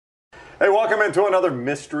Hey, welcome into another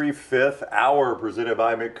Mystery Fifth Hour presented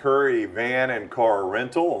by McCurry Van and Car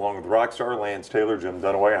Rental, along with Rockstar, Lance Taylor, Jim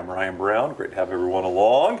Dunaway. I'm Ryan Brown. Great to have everyone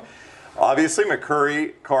along. Obviously,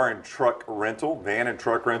 McCurry Car and Truck Rental, Van and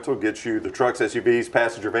Truck Rental, gets you the trucks, SUVs,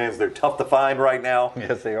 passenger vans. They're tough to find right now.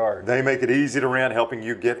 Yes, they are. They make it easy to rent, helping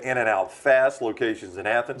you get in and out fast. Locations in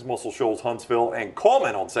Athens, Muscle Shoals, Huntsville, and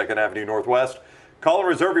Coleman on 2nd Avenue Northwest. Call and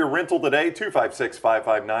reserve your rental today,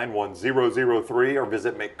 256-559-1003, or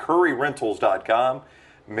visit McCurryRentals.com,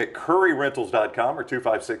 McCurryRentals.com, or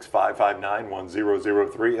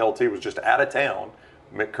 256-559-1003. LT was just out of town.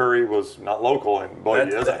 McCurry was not local, and boy,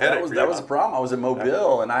 he has a headache. That was the problem. I was in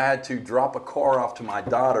Mobile, and I had to drop a car off to my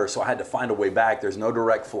daughter, so I had to find a way back. There's no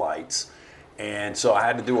direct flights, and so I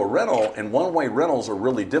had to do a rental, and one-way rentals are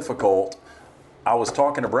really difficult. I was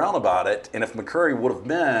talking to Brown about it, and if McCurry would have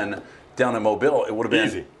been down in Mobile, it would have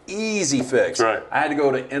been easy fix. That's right. I had to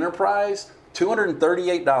go to Enterprise,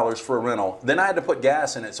 $238 for a rental. Then I had to put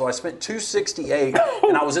gas in it, so I spent $268,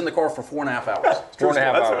 and I was in the car for 4.5 hours. 4.5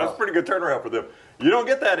 hours. That's a pretty good turnaround for them. You don't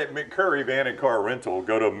get that at McCurry Van and Car Rental.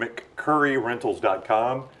 Go to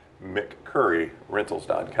McCurryRentals.com,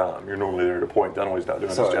 McCurryRentals.com. You're normally there to point. Dunaway's not doing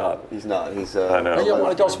his job. He's not. He's. I know. Hey, why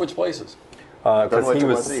did y'all switch places? Because he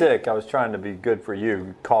was sick. I was trying to be good for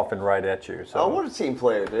you, coughing right at you. So. I want a team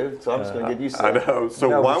player, dude. So I'm just going to get used to I it. know. So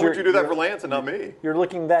No, why but would you do that for Lance and not me? You're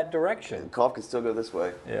looking that direction. Cough can still go this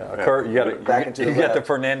way. Yeah, Kurt, you got Back into the you got the left.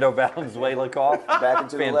 Fernando Valenzuela cough. Back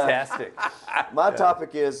into the left. Fantastic. My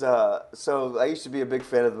topic is, so I used to be a big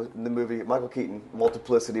fan of the movie Michael Keaton,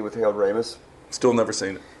 Multiplicity with Harold Ramis. Still never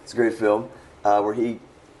seen it. It's a great film where he,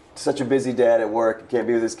 such a busy dad at work, can't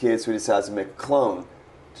be with his kids, so he decides to make a clone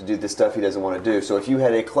to do the stuff he doesn't want to do. So if you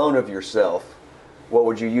had a clone of yourself, what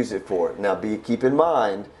would you use it for? Now, keep in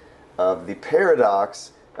mind of the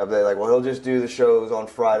paradox of well, he'll just do the shows on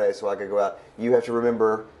Friday so I could go out. You have to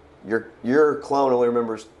remember your clone only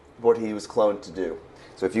remembers what he was cloned to do.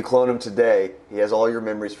 So if you clone him today, he has all your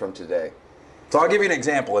memories from today. So I'll give you an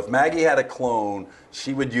example. If Maggie had a clone,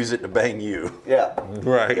 she would use it to bang you. Yeah.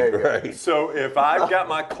 Right. So if I've got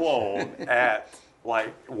my clone at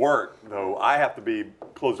work, though, I have to be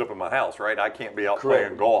closed up in my house, right? I can't be out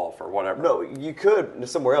playing golf or whatever. No, you could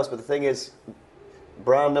somewhere else, but the thing is,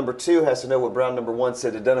 Brown number 2 has to know what Brown number 1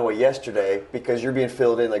 said to Dunaway yesterday because you're being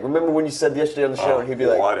filled in. Remember when you said yesterday on the show, and he'd be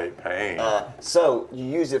like, what a pain. So you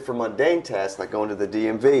use it for mundane tasks like going to the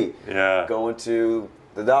DMV, going to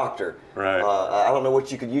the doctor. Right. I don't know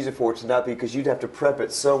what you could use it for to not be, because you'd have to prep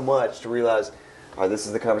it so much to realize, all right, this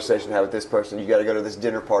is the conversation I have with this person. You got to go to this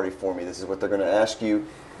dinner party for me. This is what they're going to ask you,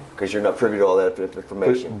 because you're not privy to all that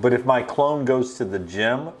information. But if my clone goes to the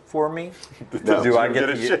gym for me, do I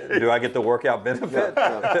get the workout benefit?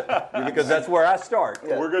 Because that's where I start.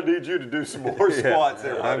 Yeah. We're going to need you to do some more squats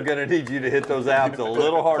there. I'm going to need you to hit those abs a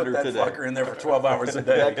little harder Put that today. fucker in there for 12 hours a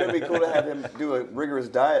day. Yeah, it could be cool to have him do a rigorous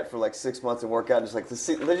diet for 6 months and work out. Just let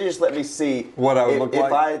me see What I would look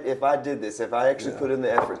like. If I did this, if I actually put in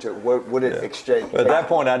the effort to, what would it exchange? At that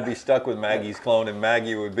point, I'd be stuck with Maggie's clone, and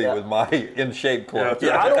Maggie would be with my in-shape clone.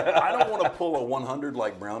 Yeah, I don't want to pull a 100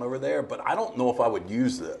 like Brown over there, but I don't know if I would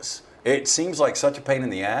use this. It seems like such a pain in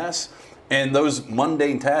the ass. And those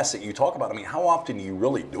mundane tasks that you talk about, how often do you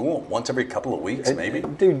really do them? Once every couple of weeks, maybe?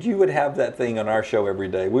 Dude, you would have that thing on our show every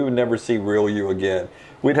day. We would never see real you again.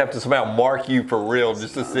 We'd have to somehow mark you for real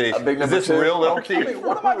just to see, is this real LT?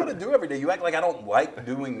 What am I going to do every day? You act like I don't like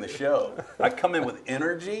doing the show. I come in with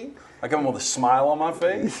energy. I come in with a smile on my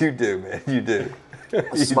face. You do, man. You do.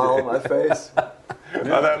 A smile on my face.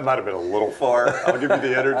 That might have been a little far. I'll give you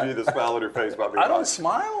the energy, the smile on your face. I don't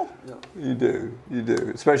smile? No. You do.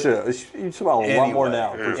 Especially, you smile a lot more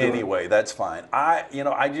now. For sure. Anyway, that's fine. I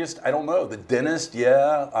don't know. The dentist,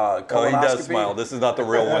 colonoscopy. Oh, he does smile. This is not the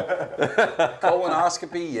real one.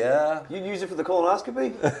 Colonoscopy, yeah. You use it for the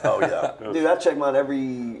colonoscopy? Oh, yeah. Dude, I check mine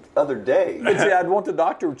every other day. But see, I'd want the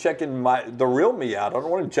doctor checking the real me out. I don't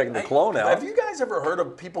want him checking the clone out. Have you guys ever heard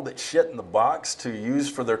of people that shit in the box to use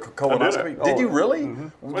for their colonoscopy? Did you really? Mm-hmm.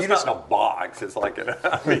 Well, it's not in a box. It's like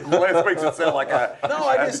Lance makes it sound like a...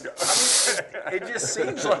 No, it just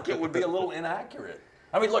seems like it would be a little inaccurate.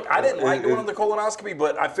 Look, I didn't like doing the colonoscopy,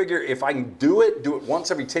 but I figure if I can do it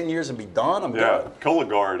once every 10 years and be done, I'm good.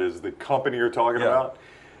 Cologuard is the company you're talking about,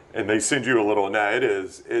 and they send you a little... Now, I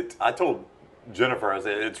told Jennifer, I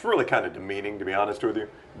said, it's really kind of demeaning, to be honest with you.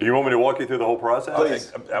 Do you want me to walk you through the whole process?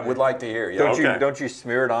 Please. I would like to hear. Yeah. Don't you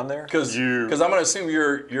smear it on there? Because I'm going to assume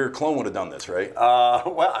your clone would have done this, right?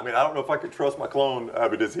 Well, I don't know if I could trust my clone,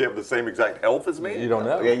 but does he have the same exact health as me? You don't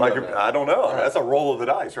know. Yeah, I don't know. That's a roll of the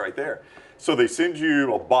dice right there. So they send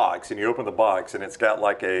you a box, and you open the box, and it's got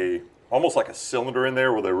almost like a cylinder in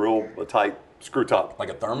there with a real tight screw top. Like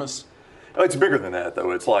a thermos? Oh, it's bigger than that,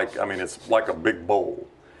 though. It's like, I mean, it's like a big bowl.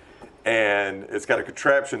 And it's got a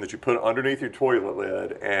contraption that you put underneath your toilet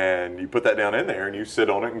lid, and you put that down in there, and you sit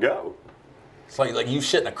on it and go. It's like you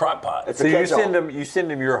shit in a crock pot. So you send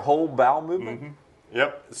them your whole bowel movement? Mm-hmm.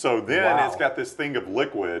 Yep. So then it's got this thing of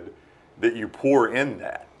liquid that you pour in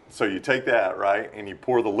that. So you take that, right, and you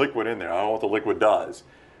pour the liquid in there. I don't know what the liquid does,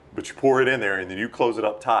 but you pour it in there, and then you close it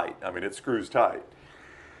up tight. I mean, it screws tight.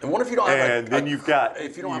 And what if you don't have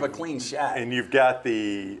if you don't have a clean shack? And you've got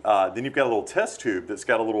then you've got a little test tube that's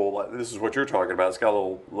got a little. This is what you're talking about. It's got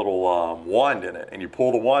a little wand in it, and you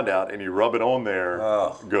pull the wand out and you rub it on there.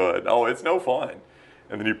 Oh. Good. Oh, it's no fun.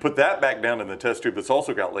 And then you put that back down in the test tube that's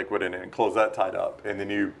also got liquid in it and close that tight up. And then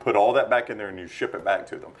you put all that back in there and you ship it back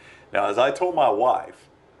to them. Now, as I told my wife,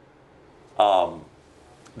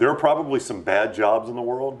 there are probably some bad jobs in the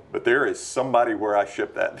world, but there is somebody where I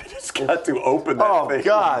ship that just got to open that thing. Oh,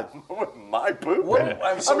 God. With my poop. What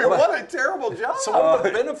a terrible job. So what are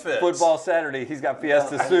the benefits? Football Saturday, he's got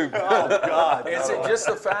Fiesta soup. Oh, God. Is it just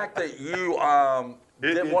the fact that you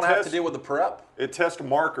didn't want to have to deal with the prep? It tests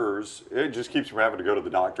markers. It just keeps you from having to go to the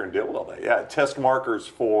doctor and deal with all that. Yeah, it tests markers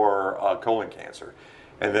for colon cancer.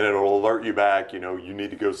 And then it'll alert you back, you need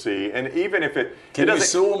to go see. And even if Can you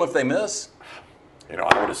sue them if they miss?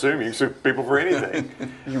 I would assume you can sue people for anything.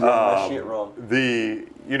 You read my shit wrong.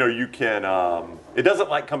 You can, it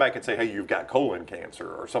doesn't come back and say, hey, you've got colon cancer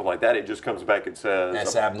or something like that. It just comes back and says.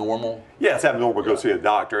 That's abnormal? Yeah, it's abnormal. Go see a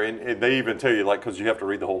doctor. And they even tell you, because you have to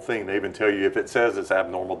read the whole thing, they even tell you if it says it's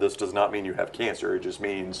abnormal, this does not mean you have cancer. It just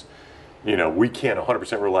means, we can't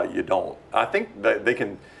 100% rule out you don't. I think that they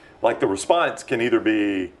can, the response can either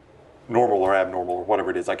be normal or abnormal or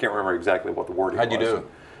whatever it is. I can't remember exactly what the wording was. How'd you do?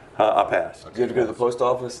 I passed. Did you have to go to the post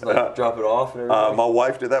office and drop it off and everything? My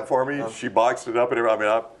wife did that for me. She boxed it up and everything.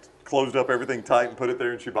 I closed up everything tight and put it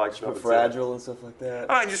there, and she boxed it up. Fragile and stuff like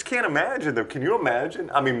that. I just can't imagine though. Can you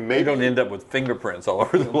imagine? I mean, maybe you don't end up with fingerprints all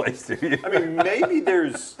over the place, do you? I mean, maybe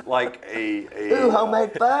there's Ooh,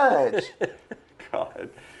 homemade fudge. God,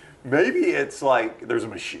 maybe it's there's a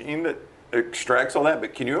machine that extracts all that,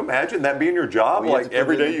 but can you imagine that being your job?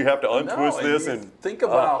 Every day you have to untwist this and think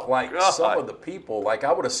about some of the people.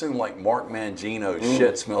 I would assume Mark Mangino's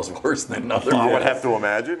shit smells worse than another. I would have to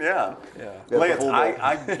imagine, yeah. Lance,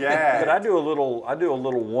 I gag. But I do a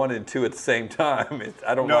little 1 and 2 at the same time.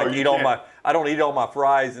 I don't eat all my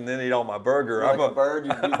fries and then eat all my burger. I'm a bird.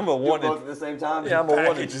 I'm a 1 both at the same time. Yeah, I'm a 1.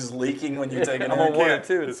 Package is leaking when you take it. I'm a 1 and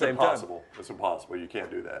 2 at the same time. It's impossible. You can't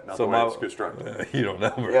do that. Not so the way it's constructed. You don't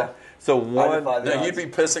know. Yeah. So one. No, you'd be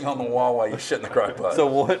pissing on the wall while you shit in the crock pot. So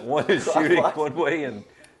one is shooting one way and.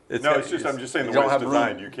 I'm just saying the way it's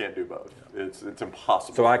designed, you can't do both. It's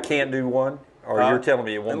impossible. So I can't do one? Or you're telling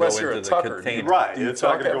me it won't go into the container? Right, it's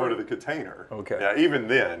not going to go into the container. Okay. Yeah, even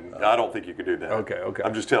then, I don't think you could do that. Okay.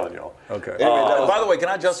 I'm just telling y'all. Okay. By the way, can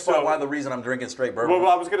I justify why the reason I'm drinking straight bourbon?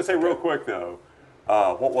 Well, I was going to say real quick, though.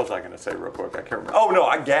 What was I going to say real quick? I can't remember. Oh, no,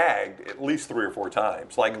 I gagged at least 3 or 4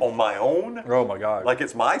 times. On my own. Oh, my God.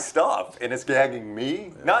 It's my stuff, and it's gagging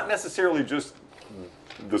me. Yeah. Not necessarily just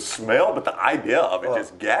the smell, but the idea of it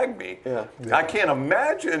just gagged me. Yeah. I can't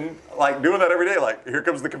imagine doing that every day. Here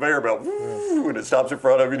comes the conveyor belt, and it stops in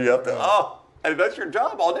front of you. And you have to and that's your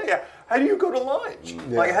job all day. How do you go to lunch?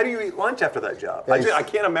 Yeah. How do you eat lunch after that job? I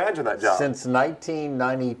can't imagine that job. Since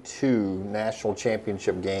 1992 national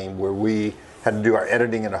championship game where we had to do our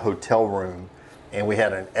editing in a hotel room, and we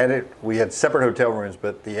had we had separate hotel rooms,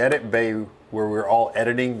 but the edit bay where we were all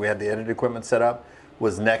editing, we had the edit equipment set up,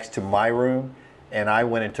 was next to my room. And I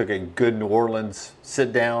went and took a good New Orleans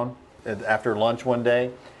sit down after lunch one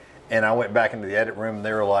day, and I went back into the edit room, and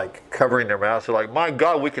they were covering their mouths. They're like, "My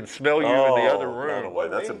God, we can smell you in the other room." No way.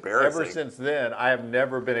 That's embarrassing. Ever since then, I have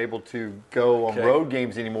never been able to go on road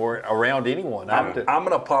games anymore around anyone. I'm going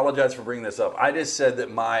to apologize for bringing this up. I just said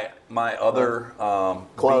that my other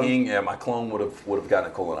being, my clone would have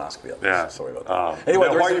gotten a colonoscopy. Yeah, sorry about that. Anyway,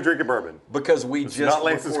 why are you drinking bourbon? Because we just not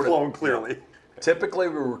Lance's clone, clearly. Typically,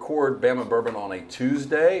 we record Bama Bourbon on a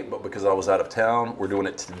Tuesday, but because I was out of town, we're doing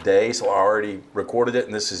it today. So I already recorded it,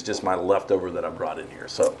 and this is just my leftover that I brought in here.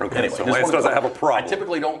 So anyway, so Lance doesn't have a problem. I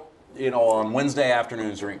typically don't, on Wednesday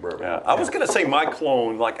afternoons drink bourbon. Yeah, I was going to say my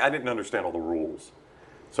clone, I didn't understand all the rules.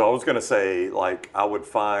 So I was going to say, I would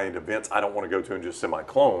find events I don't want to go to and just send my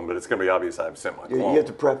clone, but it's going to be obvious I've sent my clone. You have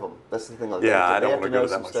to prep them. That's the thing. I don't want to go to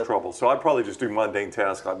that much trouble. So I'd probably just do mundane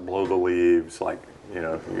tasks blow the leaves, you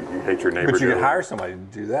hate your neighbor. But you can hire somebody to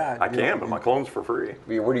do that. I can, but my clone's for free.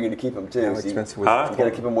 Where are you going to keep them, too? How expensive you got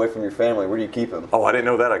to keep them away from your family. Where do you keep them? Oh, I didn't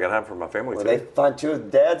know that. I got to have them from my family, too. They find 2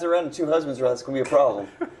 dads around and 2 husbands around, it's going to be a problem.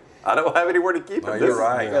 I don't have anywhere to keep No, him. you're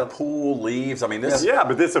right. Yeah. Pool, leaves. I mean, this. Yeah,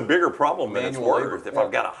 but this is a bigger problem than it's Manual worth labor. if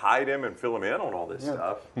I've got to hide him and fill him in on all this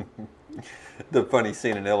stuff. The funny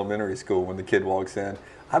scene in elementary school when the kid walks in,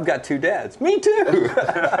 I've got 2 dads. Me too.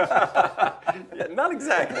 Yeah, not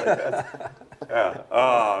exactly. Yeah.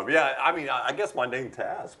 I mean, I guess my name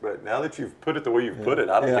task, but now that you've put it the way you've put it,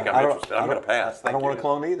 I don't think I'm interested. I'm going to pass. I don't want to to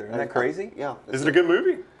clone either. Isn't that crazy? Yeah. Is it a good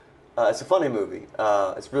movie? It's a funny movie.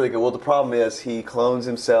 It's really good. Well, the problem is he clones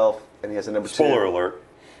himself, and he has a number 2. Spoiler alert.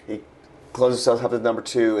 He clones himself up to number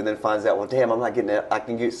 2, and then finds out, well, damn, I'm not getting it. I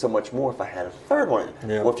can get so much more if I had a 3rd one.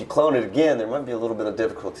 Yeah. Well, if you clone it again, there might be a little bit of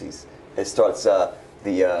difficulties. It starts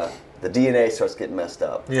the DNA starts getting messed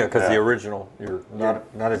up. Yeah, because the original, you're not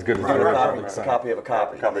as good as the You're a original. copy, copy of a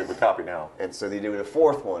copy. Copy of a copy now. And so they do the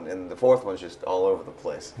 4th one, and the 4th one's just all over the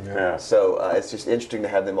place. Yeah. So it's just interesting to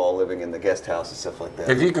have them all living in the guest house and stuff like that.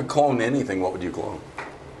 If you could clone anything, what would you clone?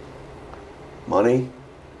 Money.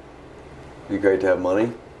 Be great to have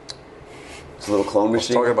money. It's a little clone I was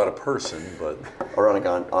machine. talking about a person, but Or on a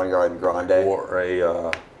Grande. or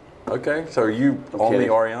a. Okay, so are you only kidding.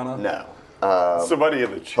 Ariana? No. Somebody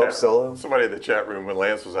in the chat. Solo? Somebody in the chat room when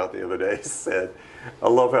Lance was out the other day said, "I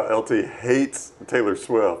love how LT hates Taylor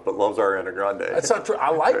Swift but loves Ariana Grande." That's not true.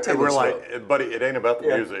 I like and Taylor we're Swift. like, "Buddy, it ain't about the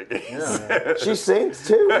music." Yeah. She sings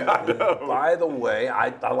too. By the way,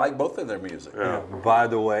 I like both of their music. Yeah. By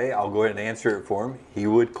the way, I'll go ahead and answer it for him. He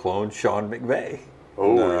would clone Sean McVay.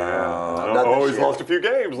 Oh No, yeah. not Oh, this he's year. lost a few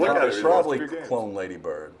games. Look I at it. would He's lost a probably few games. clone Lady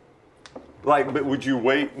Bird. Like, but would you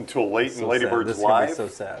wait until late in Lady sad. Bird's This is gonna be life so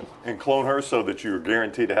sad. and clone her so that you're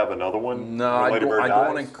guaranteed to have another one? No, when I'd Lady go, Bird I'd go dies?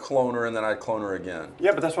 on and clone her, and then I'd clone her again.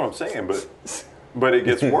 Yeah, but that's what I'm saying. But it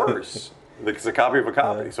gets worse. It's a copy of a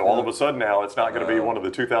copy. So all of a sudden now it's not going to be one of the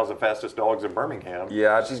 2,000 fastest dogs in Birmingham.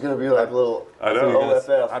 Yeah, She's going to be like a little I know. OFF.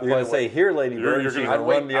 You're going to say, here, Lady You're- Bird, you're she's gonna- going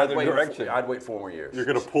to run the other direction. I'd wait 4 more years. You're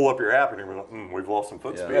going to pull up your app and you're going to, we've lost some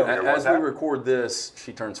foot Yeah. speed. here. What's As we happened? record this,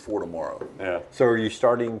 she turns 4 tomorrow. Yeah. So are you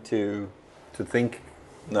starting to think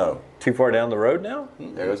No. too far down the road now?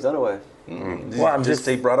 There goes Dunaway. Well, I'm just-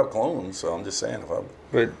 he brought up clones, so I'm just saying if I.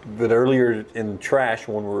 But earlier in Trash,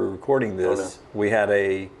 when we were recording this, we had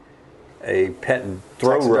a pet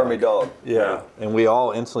throw Taxidermy rug. dog. Yeah, and we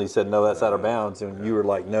all instantly said, no, that's out of bounds. And you were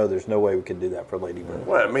like, no, there's no way we could do that for Lady Bird.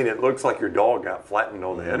 Well, I mean, it looks like your dog got flattened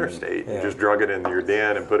on the interstate. You Yeah. just drug it into your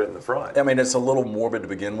den and put it in the front. I mean, it's a little morbid to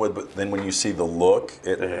begin with, but then when you see the look,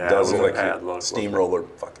 it Yeah, does it was look a like bad look, steamroller.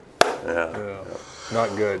 Fucking. Yeah.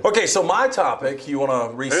 Not good. Okay, so my topic, you want to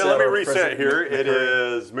reset? Hey, let me our reset President here. It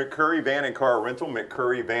McCurry? is McCurry Van and Car Rental.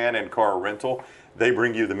 McCurry Van and Car Rental. They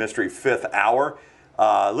bring you the mystery 5th hour.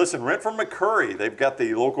 Listen, rent from McCurry. They've got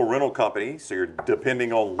the local rental company, so you're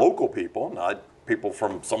depending on local people, not people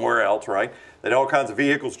from somewhere else, right? They have all kinds of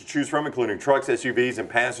vehicles to choose from, including trucks, SUVs, and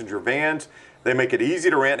passenger vans. They make it easy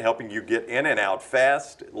to rent, helping you get in and out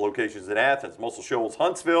fast. Locations in Athens, Muscle Shoals,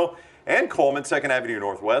 Huntsville, and Coleman, 2nd Avenue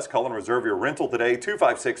Northwest. Call and reserve your rental today,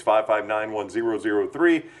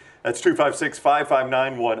 256-559-1003. That's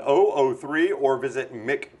 256-559-1003, or visit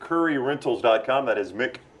McCurryRentals.com. That is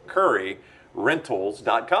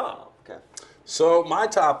McCurryRentals.com. Okay. So my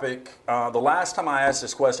topic, the last time I asked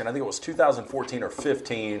this question, I think it was 2014 or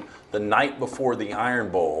 15, the night before the Iron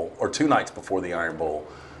Bowl, or 2 nights before the Iron Bowl.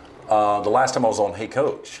 The last time I was on Hey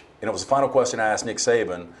Coach, and it was the final question I asked Nick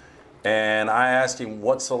Saban, and I asked him,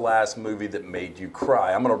 what's the last movie that made you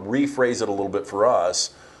cry? I'm going to rephrase it a little bit for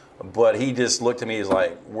us, but he just looked at me, he's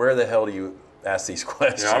like, where the hell do you ask these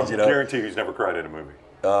questions? I you know? guarantee he's never cried in a movie.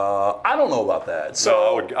 I don't know about that.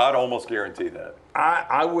 So So I'd almost guarantee that.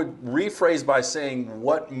 I would rephrase by saying,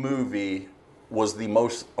 what movie was the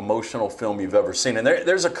most emotional film you've ever seen? And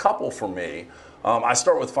there's a couple for me. I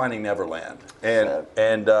start with Finding Neverland, and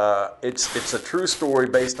it's a true story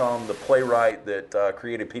based on the playwright that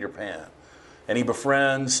created Peter Pan, and he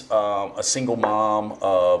befriends a single mom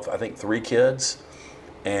of I think 3 kids,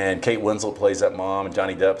 and Kate Winslet plays that mom, and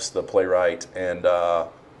Johnny Depp's the playwright, and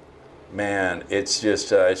man, it's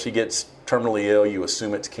just she gets terminally ill. You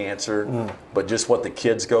assume it's cancer, but just what the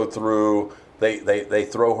kids go through. They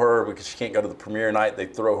throw her because she can't go to the premiere night. They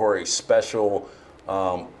throw her a special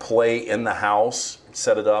play in the house,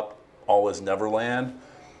 set it up all as Neverland,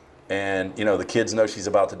 and you know the kids know she's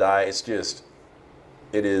about to die.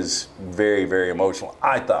 It is very, very emotional.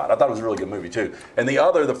 I thought it was a really good movie too. And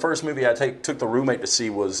the first movie I took the roommate to see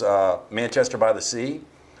was Manchester by the Sea.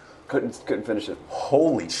 Couldn't finish it.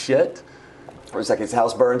 Holy shit! Or it's like his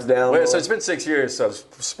house burns down. Well, so it's been 6 years. So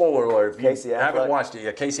spoiler alert: if you Casey haven't Affleck. watched it,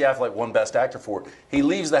 yeah, Casey Affleck won Best Actor for it. He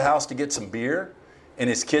leaves the house to get some beer, and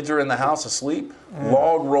his kids are in the house asleep.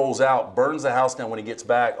 Log rolls out, burns the house down. When he gets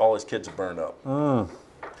back, all his kids are burned up.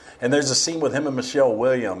 And there's a scene with him and Michelle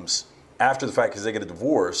Williams after the fact because they get a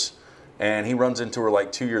divorce, and he runs into her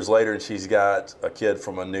like 2 years later, and she's got a kid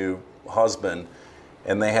from a new husband,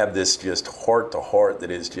 and they have this just heart to heart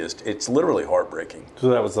that is just, it's literally heartbreaking. So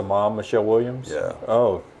that was the mom, Michelle Williams? Yeah.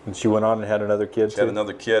 Oh, and she went on and had another kid She too? had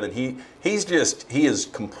another kid, and he is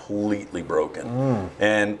completely broken,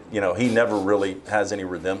 and he never really has any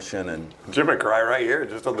redemption. And Jim McCurry right here,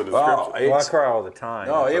 just on the description. Well, I cry all the time.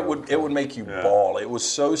 no, it would make you bawl. It was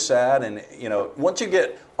so sad, and once you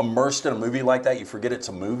get immersed in a movie like that, you forget it's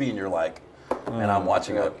a movie, and you're like, man, I'm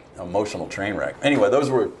watching an emotional train wreck. Anyway, those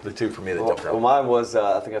were the two for me that jumped out. Well, mine was,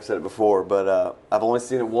 I think I've said it before, but I've only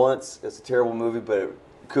seen it once. It's a terrible movie, but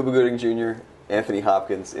Cuba Gooding Jr., Anthony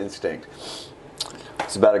Hopkins, Instinct.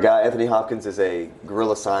 It's about a guy, Anthony Hopkins is a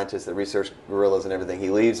gorilla scientist that researches gorillas and everything. He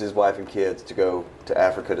leaves his wife and kids to go to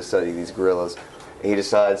Africa to study these gorillas. And he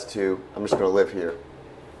decides I'm just going to live here.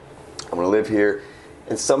 I'm going to live here.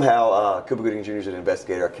 And somehow, Cuba Gooding Jr. is an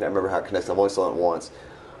investigator. I can't remember how it connects. I've only saw it once.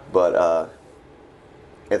 But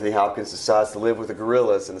Anthony Hopkins decides to live with the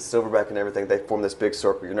gorillas and the silverback and everything. They form this big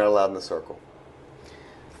circle. You're not allowed in the circle.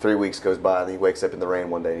 3 weeks goes by, and he wakes up in the rain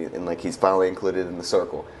one day, and like he's finally included in the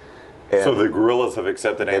circle. And So the gorillas have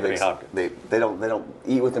accepted Anthony Hopkins. They don't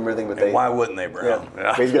eat with him or anything, but And why wouldn't they, Brown?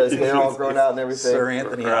 yeah. He's got his hair all grown out and everything. Sir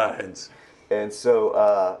Anthony Right. Hopkins. And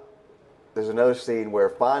so there's another scene where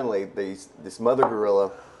finally this mother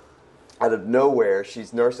gorilla, out of nowhere,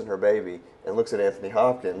 she's nursing her baby and looks at Anthony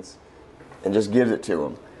Hopkins and just gives it to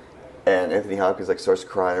him. And Anthony Hopkins starts to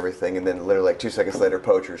cry and everything, and then literally 2 seconds later,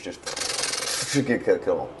 poachers just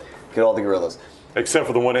kill all the gorillas. Except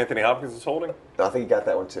for the one Anthony Hopkins is holding? I think he got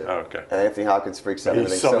that one too. Oh, okay. And Anthony Hopkins freaks out and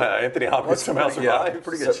He everything. Anthony Hopkins somehow survived.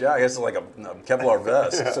 Pretty good shot. I guess it's like a Kevlar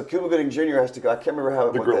vest. So Cuba Gooding Jr. has to go. I can't remember how.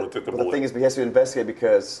 The gorilla took the but the bullet. thing is, he has to investigate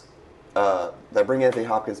because they bring Anthony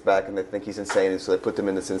Hopkins back and they think he's insane, and so they put them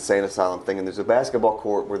in this insane asylum thing. And there's a basketball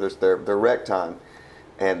court where there's their rec time,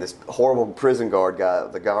 and this horrible prison guard guy,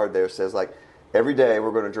 the guard there, says every day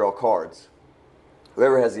we're going to draw cards.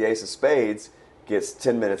 Whoever has the ace of spades gets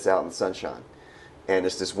 10 minutes out in the sunshine. And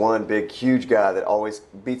it's this one big, huge guy that always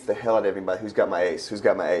beats the hell out of everybody. Who's got my ace? Who's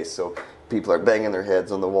got my ace? So people are banging their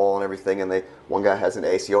heads on the wall and everything. And one guy has an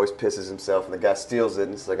ace. He always pisses himself, and the guy steals it.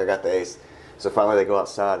 And it's like, I got the ace. So finally they go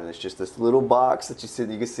outside, and it's just this little box that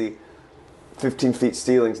you can see 15 feet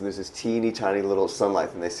ceilings, and there's this teeny tiny little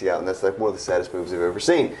sunlight that they see out. And that's one of the saddest movies I've ever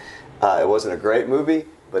seen. It wasn't a great movie,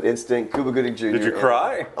 but Instinct, Cuba Gooding Jr. Did you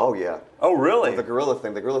cry? Oh yeah. Oh, really? Well, the gorilla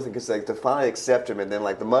thing, because to finally accept him, and then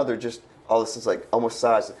the mother just all of a sudden almost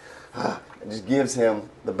sighs, and just gives him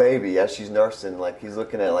the baby as she's nursing. He's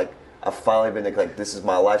looking at I've finally been this is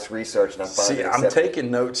my life's research, and I finally See, been I'm accepted.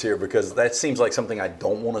 taking notes here because that seems like something I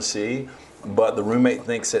don't want to see. But the roommate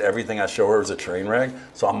thinks that everything I show her is a train wreck,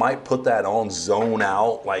 so I might put that on, zone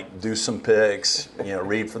out, do some picks,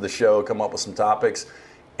 read for the show, come up with some topics,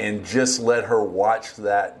 and just let her watch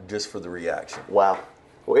that just for the reaction. Wow.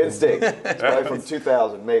 Well, Instinct. It's probably from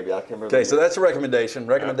 2000, maybe. I can't remember. Okay, so that's a recommendation.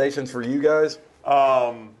 Recommendations for you guys?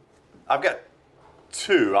 I've got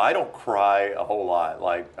two. I don't cry a whole lot.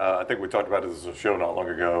 I think we talked about this as a show not long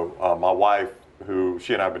ago. My wife,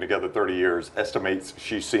 she and I have been together 30 years, estimates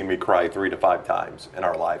she's seen me cry 3 to 5 times in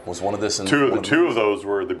our life. Was one of this in Two of those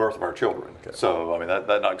were the birth of our children. Okay. So,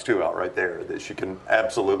 that knocks 2 out right there that she can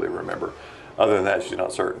absolutely remember. Other than that, she's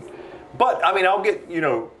not certain. But, I'll get,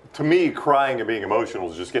 to me, crying and being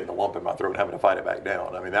emotional is just getting a lump in my throat and having to fight it back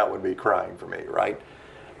down. That would be crying for me, right?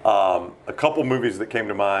 A couple movies that came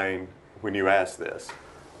to mind when you asked this.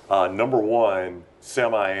 Number one,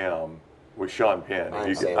 Sam I Am with Sean Penn.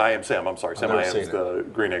 I Am Sam. I'm sorry. Sam I Am is the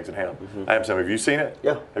Green Eggs and Ham. I Am Sam. Have you seen it?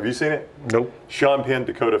 Yeah. Have you seen it? Nope. Sean Penn,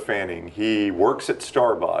 Dakota Fanning. He works at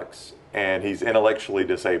Starbucks, and he's intellectually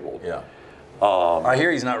disabled. Yeah. I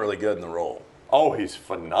hear he's not really good in the role. Oh, he's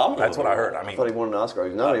phenomenal. That's what I heard. I thought he won an Oscar.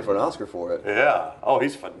 He was nominated for an Oscar for it. Yeah. Oh,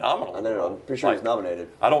 he's phenomenal. I know. I'm pretty sure he's nominated.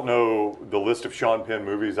 I don't know the list of Sean Penn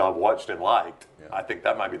movies I've watched and liked. Yeah. I think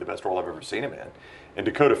that might be the best role I've ever seen him in. And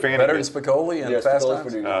Dakota Fanning. Better than Spicoli and Fast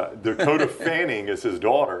Times? Dakota Fanning is his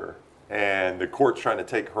daughter, and the court's trying to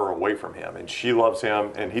take her away from him. And she loves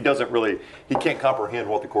him, and he can't comprehend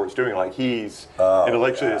what the court's doing. He's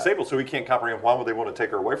intellectually disabled, so he can't comprehend why would they want to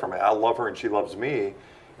take her away from me. I love her, and she loves me.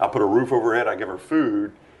 I put a roof over her head, I give her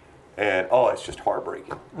food, And it's just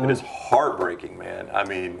heartbreaking. It is heartbreaking, man. I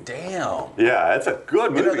mean, Damn. yeah, it's a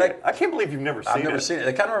good movie. You know, I can't believe you've never seen it. I've never seen it.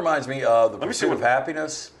 It kind of reminds me of The Pursuit of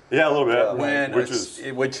Happiness. Yeah, a little bit.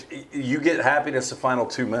 When which you get happiness the final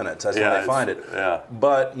 2 minutes. That's when they find it. Yeah.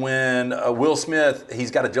 But when Will Smith,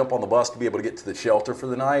 he's got to jump on the bus to be able to get to the shelter for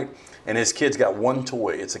the night, and his kid's got one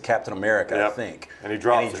toy. It's a Captain America, I think. And he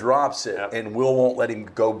drops it. Yep. And Will won't let him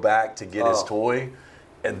go back to get his toy,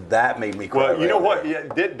 and that made me cry. Well, you know what? Yeah,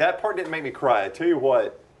 that part didn't make me cry. I tell you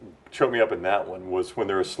what choked me up in that one was when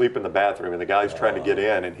they're asleep in the bathroom, and the guy's trying to get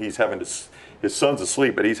in, and he's having to. His son's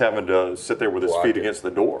asleep, but he's having to sit there with his feet against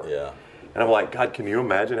the door. Yeah. And I'm like, God, can you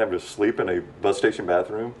imagine having to sleep in a bus station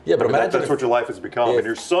bathroom? Yeah, but imagine that's what your life has become. And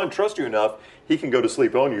your son trusts you enough, he can go to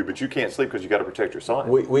sleep on you, but you can't sleep because you got to protect your son.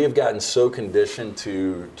 We have gotten so conditioned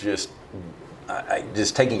to just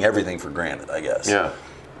taking everything for granted, I guess. Yeah.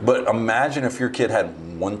 But imagine if your kid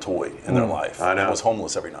had one toy in their life I know. and was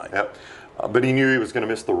homeless every night. Yep. But he knew he was going to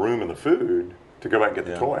miss the room and the food to go back and get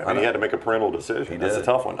the toy. I mean, he had to make a parental decision. That's a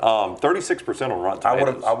tough one. 36% on Rotten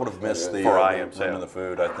Tomatoes. I would have missed the room and the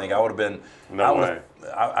food. I think I would have been. No way.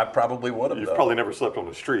 I probably would have. You've probably never slept on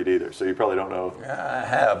the street either, so you probably don't know. I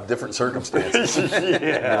have different circumstances.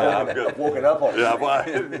 Yeah, I'm good. Woken up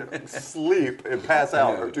on sleep and pass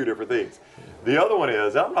out are two different things. The other one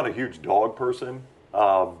is I'm not a huge dog person,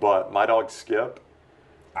 but my dog Skip.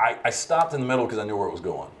 I stopped in the middle because I knew where it was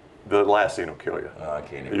going. The last scene will kill you. I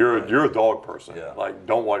can't even. You're a dog person. Yeah. Like,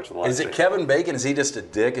 don't watch the last scene. Is it Kevin Bacon? Is he just a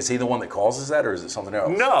dick? Is he the one that causes that, or is it something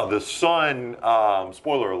else? No, the son.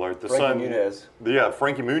 Spoiler alert. The Frankie Muniz. Yeah,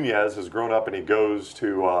 Frankie Muniz has grown up and he goes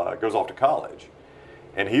off to college,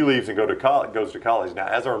 and he leaves and goes to college. Now,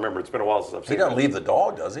 as I remember, it's been a while since I've seen. He doesn't leave the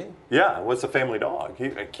dog, does he? Yeah, what's a family dog? He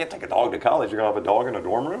can't take a dog to college. You're gonna have a dog in a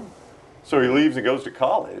dorm room. So he leaves and goes to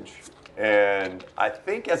college, and I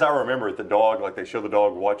think, as I remember it, the dog, like they show the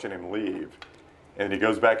dog watching him leave. And he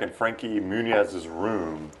goes back in Frankie Muniz's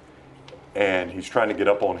room, and he's trying to get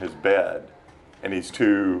up on his bed, and he's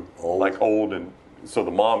too old, and so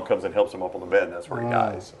the mom comes and helps him up on the bed, and that's where he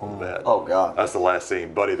dies on the bed. Oh God, that's the last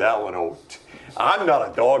scene, buddy. That one, I'm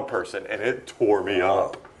not a dog person, and it tore me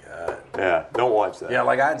up. God. Yeah, don't watch that. Yeah,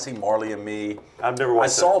 like I hadn't seen Marley and Me. I've never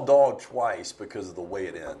watched. I saw Dog twice because of the way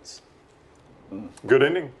it ends. Good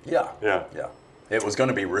ending. Yeah. Yeah. It was going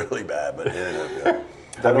to be really bad, but it ended up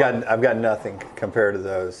good. I've got nothing compared to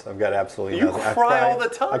those. I've got absolutely nothing. You cry all the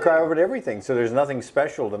time. I cry over everything, so there's nothing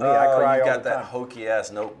special to me. I cry you all got the that time. hokey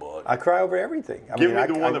ass notebook. I cry over everything. Give me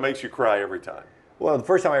the one that makes you cry every time. Well, the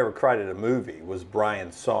first time I ever cried at a movie was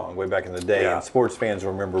Brian's Song way back in the day, and sports fans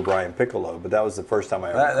remember Brian Piccolo, but that was the first time I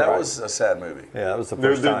ever cried. That was a sad movie. Yeah, that was the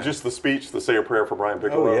first time. Just the speech, the Say a Prayer for Brian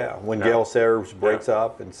Piccolo. Oh, yeah. When Gail Sayers breaks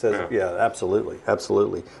up and says, absolutely.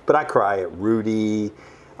 But I cry at Rudy.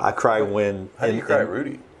 I cry when... How do you cry at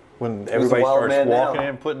Rudy? When everybody starts walking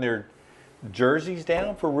in, putting their jerseys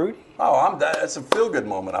down for Rudy. Oh, that's a feel-good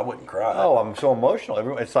moment. I wouldn't cry. Oh, I'm so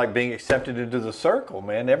emotional. It's like being accepted into the circle,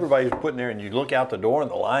 man. Everybody's putting there, and you look out the door, and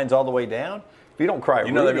the line's all the way down. If you don't cry at Rudy...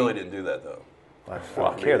 You know Rudy, they really didn't do that, though. I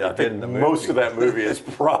don't care. They did in the movie. Most of that movie is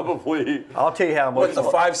probably... I'll tell you how much... What's the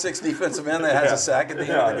 5'6" defensive end that has a sack at the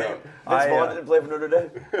end of the game? Vince Vaughn didn't play for Notre Dame.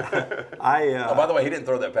 Oh, by the way, he didn't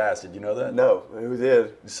throw that pass. Did you know that? No, who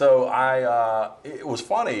did? So it was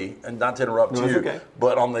funny, and not to interrupt you,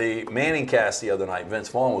 but on the Manning cast the other night, Vince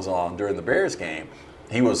Vaughn was on during the Bears game.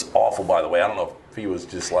 He was awful, by the way. I don't know if he was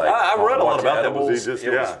just like... I read a lot about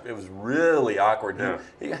that. It was really awkward.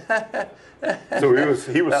 Yeah. So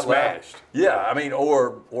he was smashed. Yeah, I mean,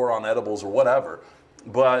 or on edibles or whatever.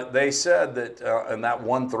 But they said that in that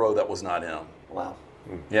one throw, that was not him. Wow.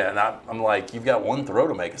 Yeah, and I'm like, you've got one throw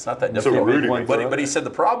to make. It's not that difficult. But he said the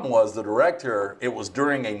problem was the director, it was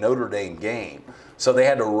during a Notre Dame game. So they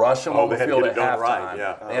had to rush him on the field at halftime. Right,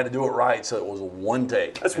 yeah. They had to do it right, so it was a one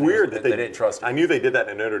take. That's weird that they didn't trust him. I knew they did that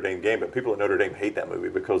in a Notre Dame game, but people at Notre Dame hate that movie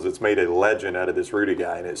because it's made a legend out of this Rudy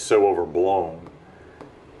guy, and it's so overblown.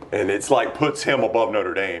 And it's like puts him above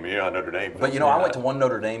Notre Dame. You know how Notre Dame. But I went to one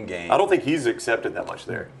Notre Dame game. I don't think he's accepted that much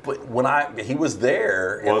there. But when he was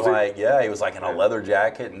there, he was like in a leather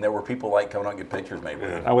jacket, and there were people like coming out and get pictures made with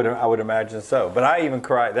him. I would imagine so. But I even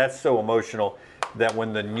cried. That's so emotional that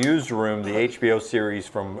when the Newsroom, the HBO series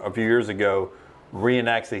from a few years ago,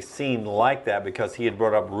 reenacts a scene like that because he had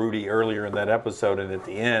brought up Rudy earlier in that episode, and at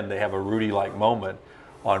the end they have a Rudy-like moment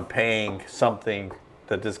on paying something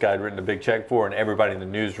that this guy had written a big check for, and everybody in the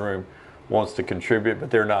newsroom wants to contribute,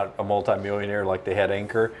 but they're not a multimillionaire like the head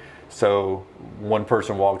anchor. So one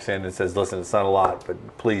person walks in and says, listen, it's not a lot, but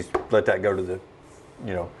please let that go to the,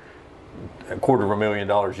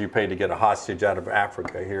 $250,000 you paid to get a hostage out of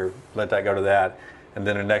Africa here. Let that go to that. And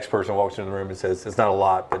then the next person walks into the room and says, it's not a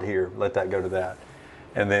lot, but here, let that go to that.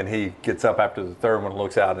 And then he gets up after the third one,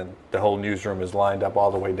 looks out, and the whole newsroom is lined up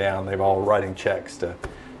all the way down. They've all writing checks to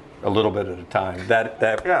a little bit at a time. That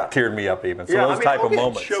teared me up even. So those type of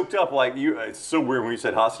moments. Choked up like you. It's so weird when you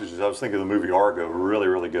said hostages. I was thinking of the movie Argo, really,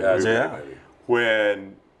 really good movie. Yeah.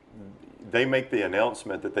 When they make the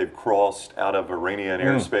announcement that they've crossed out of Iranian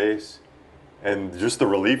airspace, and just the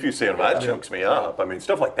relief you see on that chokes me up. I mean,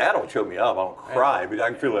 stuff like that will choke me up. I don't cry, but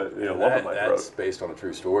I can feel it, lump in my throat. That's based on a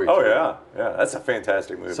true story. Oh too. yeah, that's a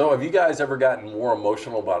fantastic movie. So, have you guys ever gotten more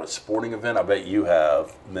emotional about a sporting event? I bet you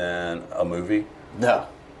have than a movie. No.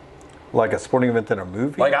 Like a sporting event than a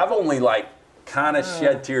movie? Like I've only kind of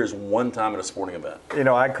shed tears one time at a sporting event.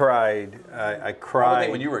 I cried. I cried. I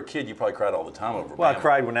think when you were a kid, you probably cried all the time over. Well, Bama. I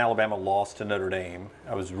cried when Alabama lost to Notre Dame.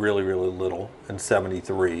 I was really, really little in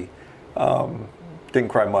 '73. Didn't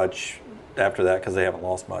cry much after that because they haven't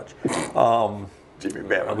lost much. Jimmy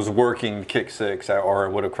Bama. I was working kick six, or I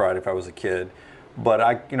would have cried if I was a kid. But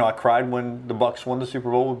I cried when the Bucs won the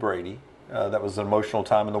Super Bowl with Brady. That was an emotional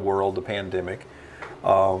time in the world, the pandemic.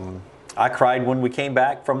 I cried when we came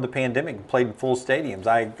back from the pandemic and played in full stadiums.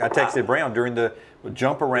 I texted Brown during the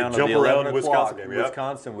jump around of the 11 o'clock game,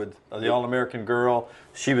 Wisconsin with the All-American girl.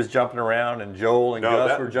 She was jumping around, and Joel and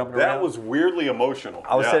Gus were jumping around. That was weirdly emotional.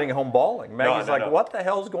 I was sitting at home bawling. Maggie's what the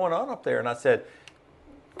hell's going on up there? And I said,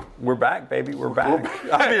 we're back, baby. We're back.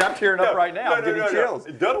 I mean, I'm tearing up right now. I'm getting chills.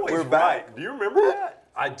 Dunaway's right. Do you remember that?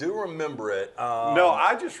 I do remember it. No,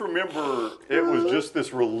 I just remember it was just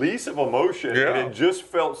this release of emotion, and it just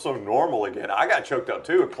felt so normal again. I got choked up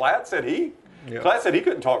too. Klatt said he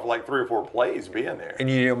couldn't talk for like 3 or 4 plays being there.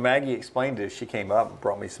 And Maggie explained it. She came up and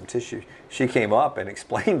brought me some tissue. She came up and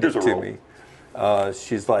explained it to me.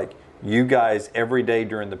 She's like, you guys every day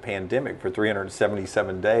during the pandemic for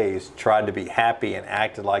 377 days tried to be happy and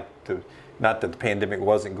acted like not that the pandemic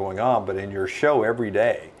wasn't going on, but in your show every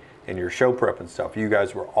day, in your show prep and stuff, you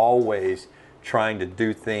guys were always trying to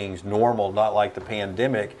do things normal, not like the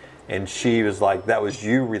pandemic. And she was like, that was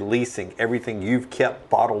you releasing everything you've kept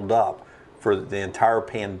bottled up for the entire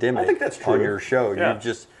pandemic. I think that's true. On your show. Yeah.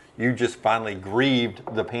 You just finally grieved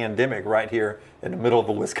the pandemic right here in the middle of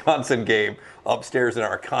a Wisconsin game upstairs in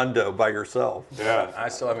our condo by yourself. Yeah. I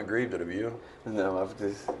still haven't grieved it. Have you? No, I've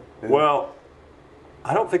just. Well,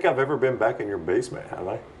 I don't think I've ever been back in your basement, have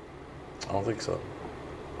I? I don't think so.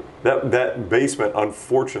 That basement,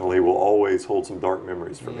 unfortunately, will always hold some dark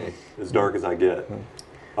memories for me, as dark as I get. And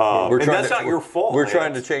that's not your fault. We're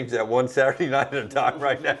trying to change that one Saturday night at a time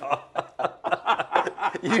right now.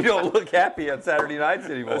 You don't look happy on Saturday nights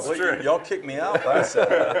anymore. That's true. Y'all kicked me out last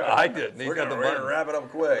Saturday. I didn't. We're going to wrap it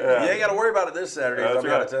up quick. You ain't got to worry about it this Saturday because I'll be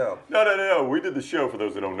out of town. No. We did the show, for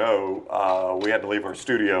those that don't know. We had to leave our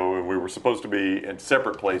studio, and we were supposed to be in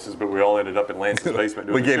separate places, but we all ended up in Lance's basement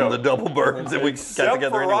doing We gave him the double burdens, and we got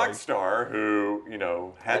together anyway. Rockstar, who,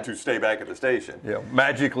 had to stay back at the station. Yeah,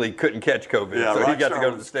 magically couldn't catch COVID, so he got to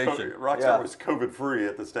go to the station. Rockstar was COVID-free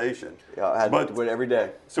at the station. Yeah, I had to do it every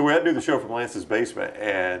day. So we had to do the show from Lance's basement,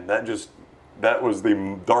 and that was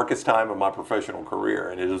the darkest time of my professional career,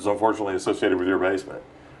 and it is unfortunately associated with your basement.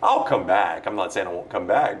 I'll come back. I'm not saying I won't come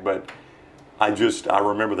back, but I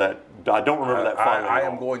remember that. I don't remember that fondly. I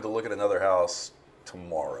am going to look at another house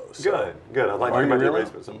tomorrow. So. Good. I'd like to come back to your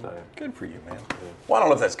basement sometime. Good for you, man. Well, I don't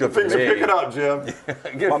know if that's good for Things me. are picking up, Jim.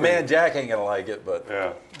 My man Jack ain't gonna like it, but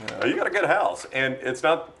You got a good house, and it's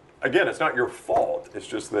not your fault. It's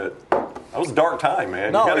just that was a dark time,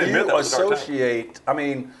 man. no, you gotta admit that was a dark time. associate. I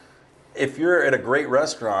mean, if you're at a great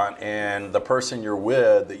restaurant and the person you're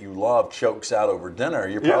with that you love chokes out over dinner,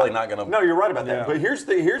 you're probably not gonna. No, you're right about that. But here's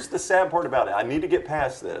the sad part about it. I need to get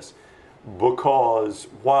past this. Because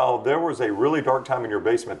while there was a really dark time in your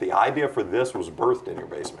basement, the idea for this was birthed in your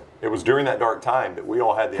basement. It was during that dark time that we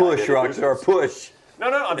all had the idea. Push, Rockstar, push.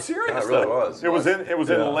 No, I'm serious. It really was. It was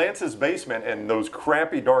in Lance's basement and those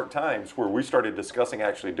crappy dark times where we started discussing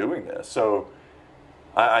actually doing this. So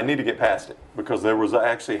I need to get past it because there was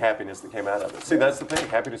actually happiness that came out of it. See, that's the thing.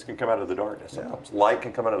 Happiness can come out of the darkness sometimes. Light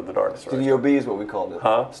can come out of the darkness. Studio B is what we called it.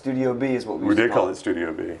 Huh? Studio B is what we did call it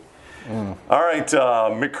Studio B. All right,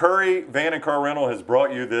 McCurry Van and Car Rental has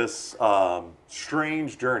brought you this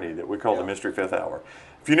strange journey that we call the Mystery Fifth Hour.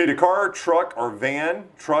 If you need a car, truck, or van,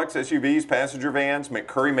 trucks, SUVs, passenger vans,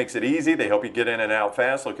 McCurry makes it easy. They help you get in and out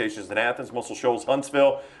fast. Locations in Athens, Muscle Shoals,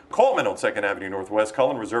 Huntsville. Call them on 2nd Avenue Northwest.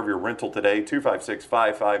 Call and reserve your rental today,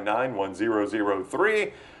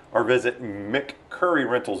 256-559-1003, or visit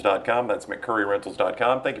McCurryRentals.com. That's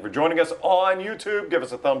McCurryRentals.com. Thank you for joining us on YouTube. Give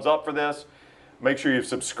us a thumbs up for this. Make sure you've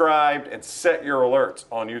subscribed and set your alerts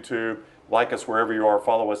on YouTube. Like us wherever you are.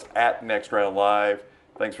 Follow us at Next Round Live.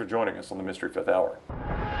 Thanks for joining us on the Mystery Fifth Hour.